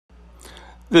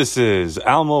This is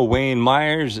Alma Wayne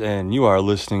Myers, and you are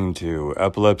listening to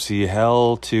Epilepsy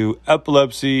Hell to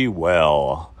Epilepsy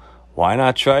Well. Why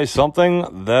not try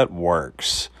something that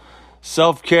works?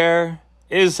 Self-care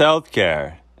is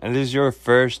healthcare, and is your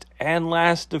first and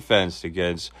last defense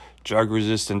against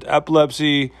drug-resistant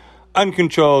epilepsy,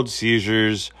 uncontrolled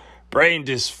seizures, brain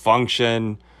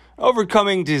dysfunction,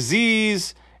 overcoming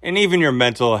disease, and even your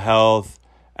mental health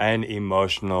and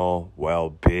emotional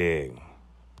well-being.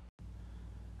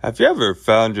 Have you ever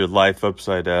found your life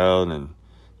upside down and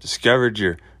discovered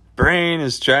your brain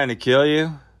is trying to kill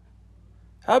you?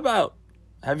 How about,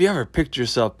 have you ever picked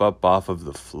yourself up off of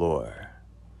the floor?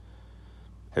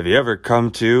 Have you ever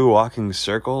come to walking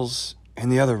circles in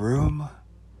the other room?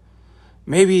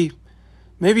 Maybe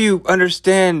you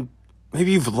understand,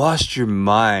 maybe you've lost your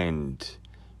mind,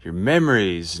 your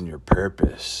memories, and your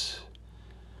purpose.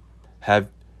 Have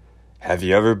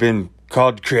you ever been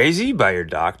called crazy by your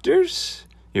doctors?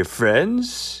 Your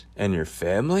friends and your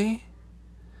family?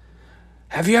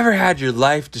 Have you ever had your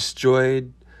life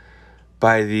destroyed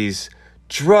by these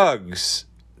drugs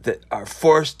that are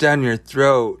forced down your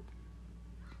throat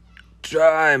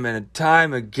time and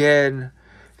time again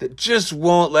that just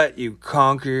won't let you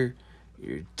conquer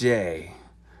your day?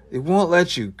 They won't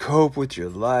let you cope with your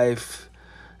life.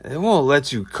 They won't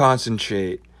let you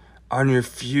concentrate on your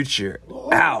future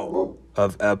out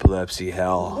of epilepsy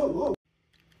hell.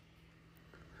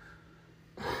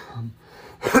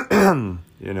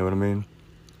 You know what I mean?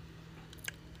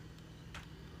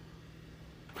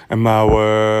 And my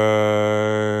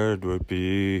word would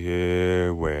be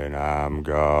here when I'm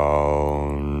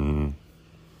gone,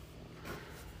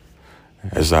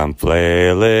 as I'm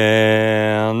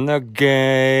flailing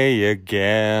gay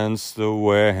against the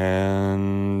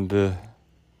wind,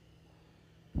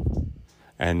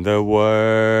 and the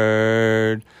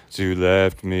words you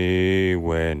left me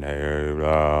when they're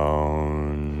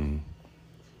alone.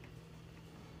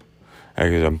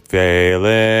 Because I'm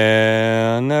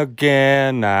failing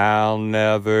again, I'll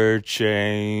never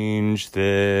change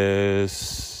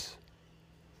this.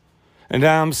 And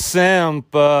I'm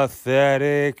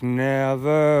sympathetic,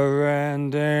 never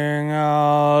ending,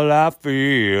 all I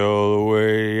feel the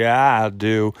way I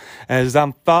do as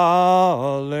I'm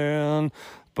falling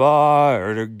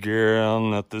apart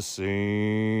again at the seams.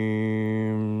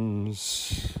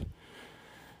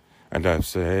 And I'm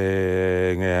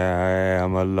saying I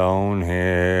am alone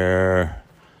here,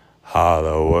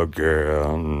 hollow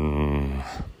again,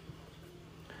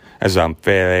 as I'm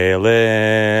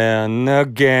failing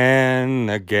again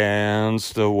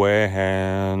against the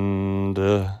wind,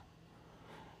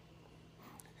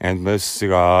 and the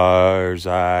scars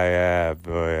I have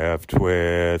left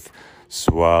with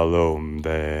swallow 'em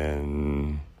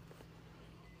then.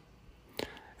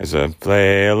 As I'm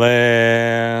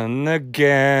flailing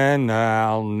again,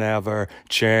 I'll never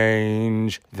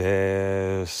change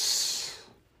this.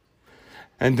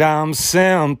 And I'm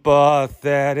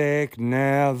sympathetic,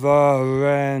 never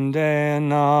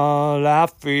ending, all I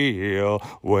feel,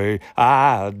 way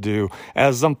I do,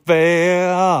 as I'm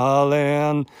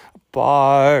failing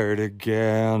apart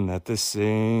again at the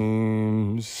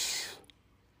seams.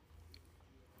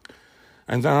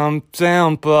 And I'm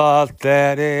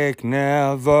sympathetic,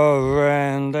 never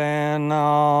ending,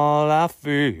 all I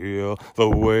feel the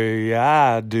way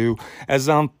I do as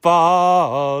I'm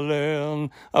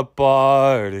falling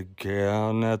apart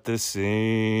again at the seams.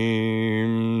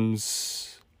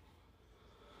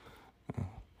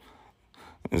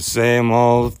 The same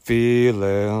old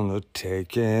feeling of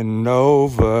taking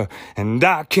over, and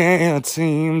I can't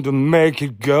seem to make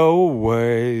it go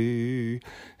away.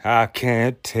 I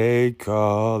can't take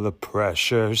all the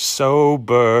pressure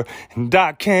sober, and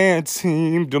I can't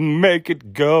seem to make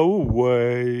it go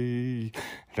away.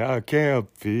 And I can't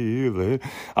feel it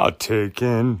all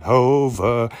taking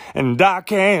over, and I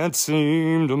can't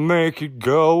seem to make it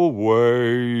go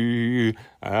away.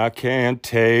 I can't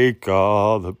take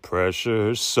all the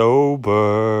pressure sober.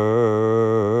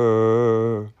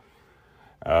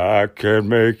 I can't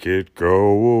make it go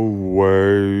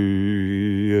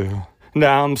away.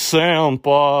 Now I'm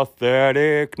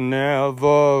sympathetic,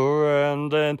 never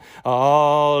ending,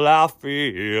 all I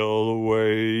feel the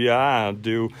way I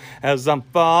do as I'm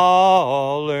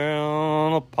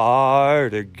falling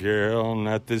apart again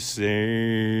at the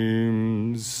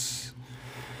seams.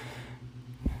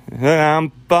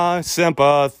 I'm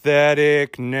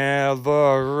sympathetic,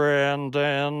 never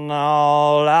ending,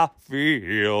 all I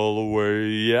feel the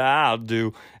way I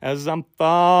do as I'm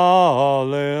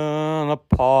falling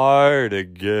apart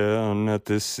again at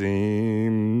the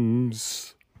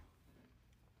seams.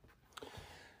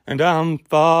 And I'm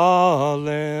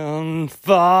falling,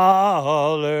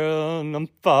 falling, I'm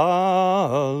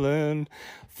falling,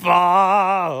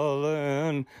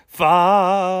 falling,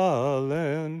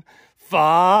 falling,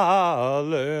 falling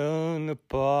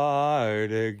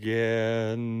apart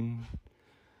again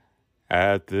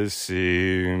at the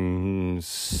seams.